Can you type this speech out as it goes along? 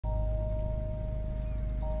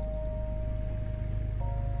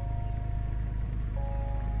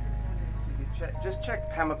Just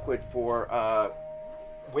check Pemaquid for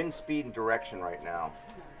wind speed and direction right now.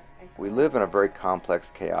 We live in a very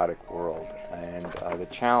complex, chaotic world, and the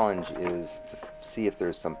challenge is to see if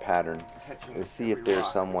there's some pattern, to see if there's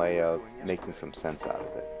some way of making some sense out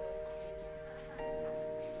of it.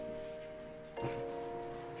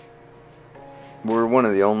 We're one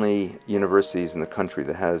of the only universities in the country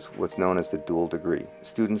that has what's known as the dual degree.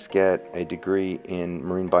 Students get a degree in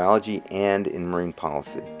marine biology and in marine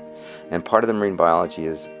policy. And part of the marine biology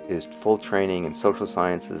is full training in social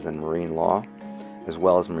sciences and marine law, as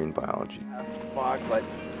well as marine biology. Fog, but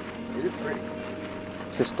it is pretty.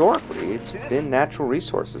 Historically, it's been natural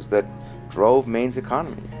resources that drove Maine's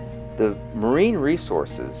economy. The marine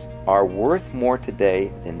resources are worth more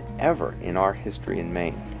today than ever in our history in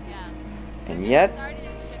Maine. And yet,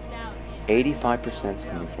 85% is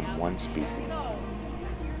coming from one species.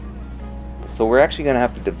 So we're actually going to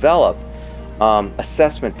have to develop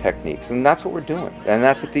assessment techniques, and that's what we're doing. And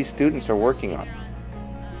that's what these students are working on.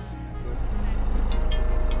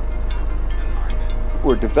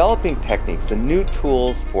 We're developing techniques and new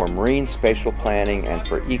tools for marine spatial planning and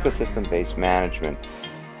for ecosystem-based management.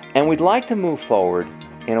 And we'd like to move forward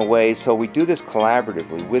in a way so we do this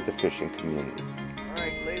collaboratively with the fishing community. All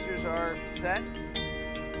right, lasers are set.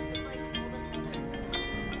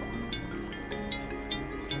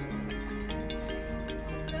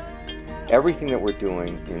 Everything that we're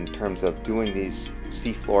doing in terms of doing these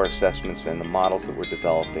seafloor assessments and the models that we're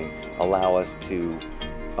developing allow us to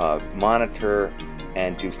monitor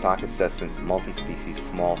and do stock assessments, multi-species,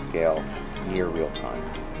 small scale, near real time.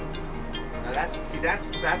 Now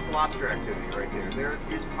that's lobster activity right there. There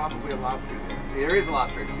is probably a lobster. There is a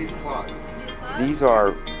lobster. You can see its claws. These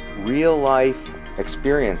are real life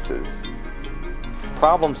experiences.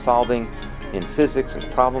 Problem solving in physics and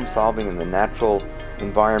problem solving in the natural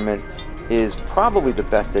environment is probably the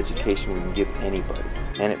best education we can give anybody.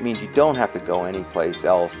 And it means you don't have to go anyplace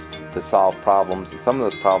else to solve problems. And some of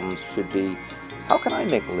those problems should be, how can I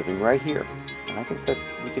make a living right here? And I think that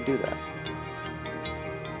we could do that.